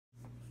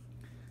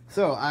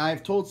So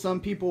I've told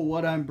some people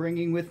what I'm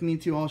bringing with me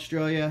to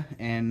Australia,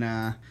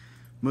 and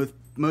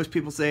most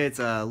people say it's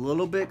a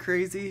little bit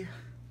crazy.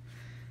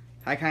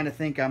 I kind of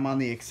think I'm on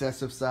the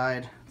excessive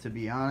side, to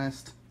be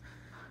honest.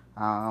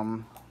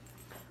 But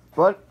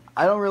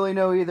I don't really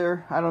know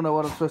either. I don't know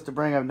what I'm supposed to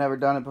bring. I've never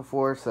done it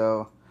before,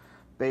 so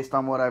based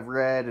on what I've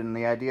read and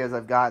the ideas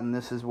I've gotten,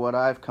 this is what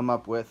I've come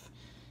up with.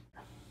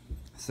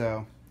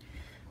 So,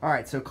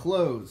 alright, so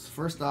clothes.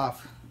 First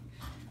off,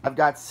 I've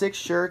got 6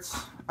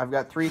 shirts. I've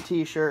got 3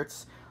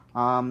 t-shirts,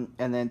 and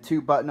then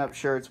 2 button-up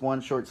shirts, 1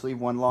 short sleeve,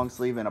 1 long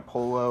sleeve, and a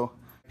polo.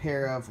 A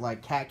pair of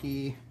like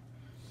khaki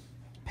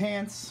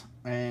pants,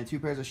 and 2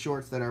 pairs of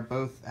shorts that are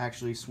both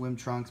actually swim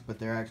trunks, but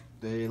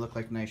they look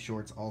like nice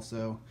shorts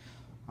also.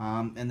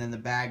 And then the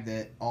bag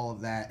that all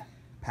of that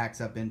packs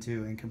up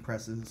into and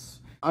compresses.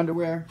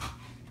 Underwear.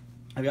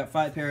 I've got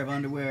 5 pair of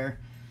underwear,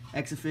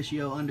 ex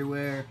officio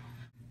underwear.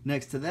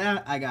 Next to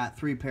that, I got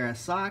 3 pair of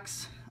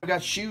socks. I've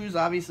got shoes,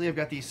 obviously. I've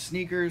got these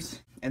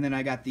sneakers, and then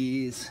I got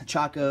these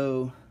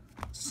Chaco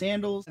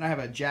sandals. And I have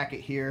a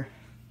jacket here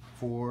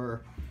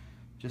for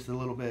just a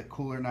little bit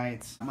cooler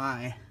nights.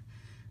 My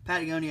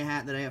Patagonia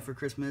hat that I have for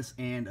Christmas,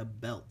 and a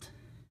belt.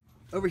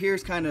 Over here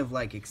is kind of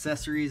like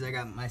accessories. I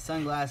got my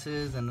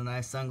sunglasses and a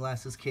nice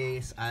sunglasses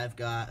case. I've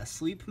got a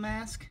sleep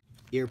mask,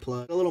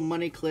 earplug, a little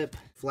money clip,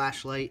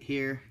 flashlight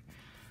here,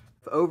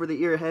 over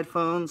the ear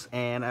headphones,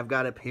 and I've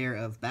got a pair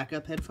of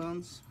backup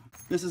headphones.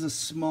 This is a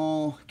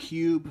small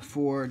cube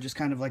for just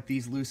kind of like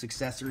these loose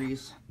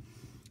accessories.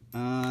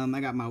 I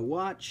got my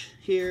watch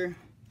here.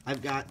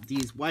 I've got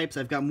these wipes.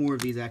 I've got more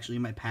of these actually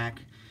in my pack.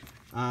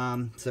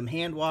 Some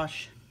hand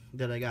wash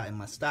that I got in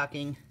my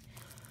stocking.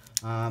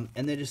 And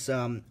then just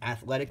some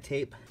athletic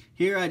tape.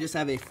 Here I just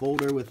have a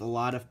folder with a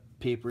lot of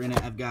paper in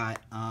it. I've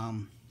got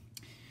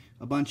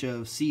a bunch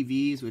of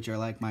CVs, which are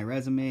like my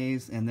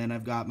resumes, and then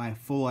I've got my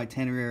full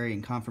itinerary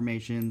and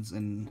confirmations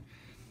and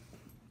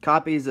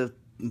copies of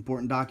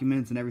important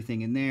documents and everything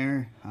in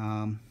there.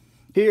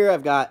 Here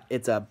I've got,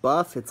 it's a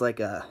buff, it's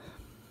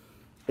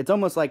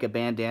almost like a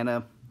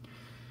bandana.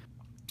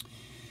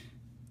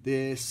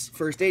 This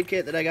first aid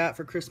kit that I got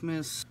for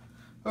Christmas.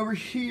 Over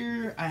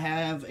here I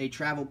have a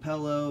travel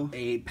pillow,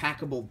 a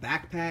packable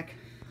backpack.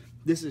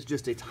 This is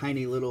just a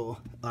tiny little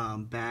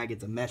bag.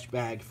 It's a mesh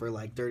bag for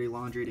like dirty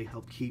laundry, to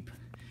help keep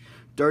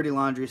dirty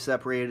laundry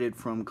separated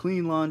from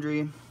clean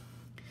laundry.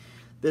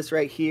 This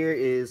right here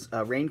is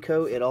a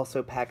raincoat. It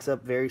also packs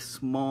up very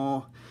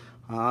small.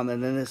 And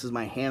then this is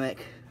my hammock.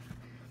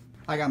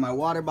 I got my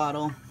water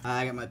bottle.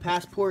 I got my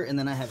passport, and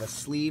then I have a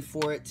sleeve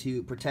for it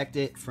to protect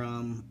it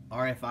from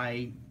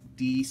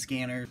RFID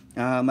scanner.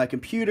 My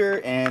computer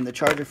and the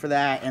charger for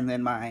that, and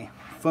then my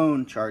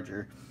phone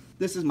charger.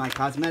 This is my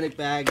cosmetic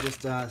bag,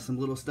 just some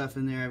little stuff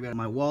in there. I've got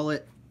my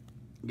wallet,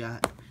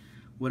 got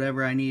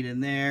whatever I need in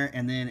there,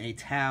 and then a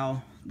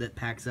towel that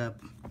packs up.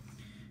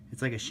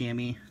 It's like a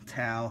chamois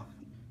towel.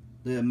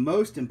 The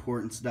most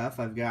important stuff,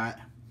 I've got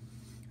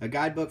a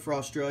guidebook for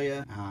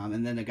Australia,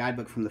 and then a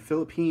guidebook from the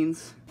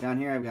Philippines. Down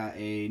here I've got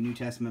a New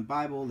Testament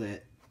Bible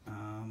that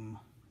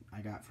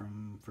I got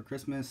for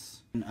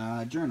Christmas, and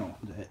a journal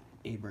that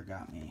Aber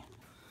got me.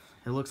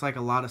 It looks like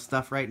a lot of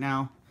stuff right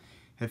now.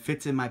 It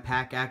fits in my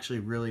pack actually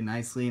really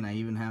nicely, and I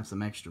even have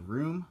some extra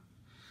room.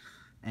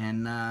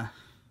 And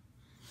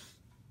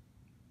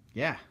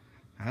yeah,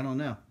 I don't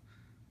know.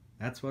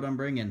 That's what I'm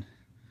bringing.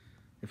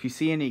 If you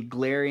see any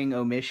glaring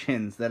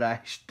omissions that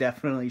I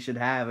definitely should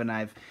have and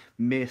I've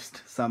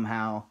missed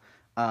somehow,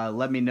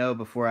 let me know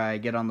before I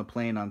get on the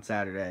plane on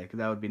Saturday, because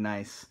that would be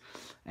nice.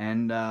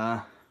 And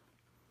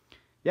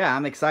yeah,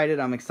 I'm excited.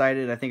 I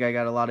think I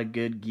got a lot of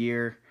good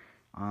gear,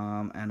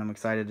 and I'm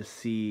excited to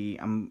see.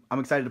 I'm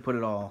excited to put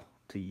it all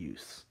to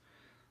use.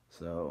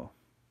 So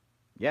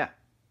yeah,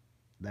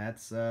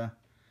 that's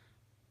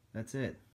it.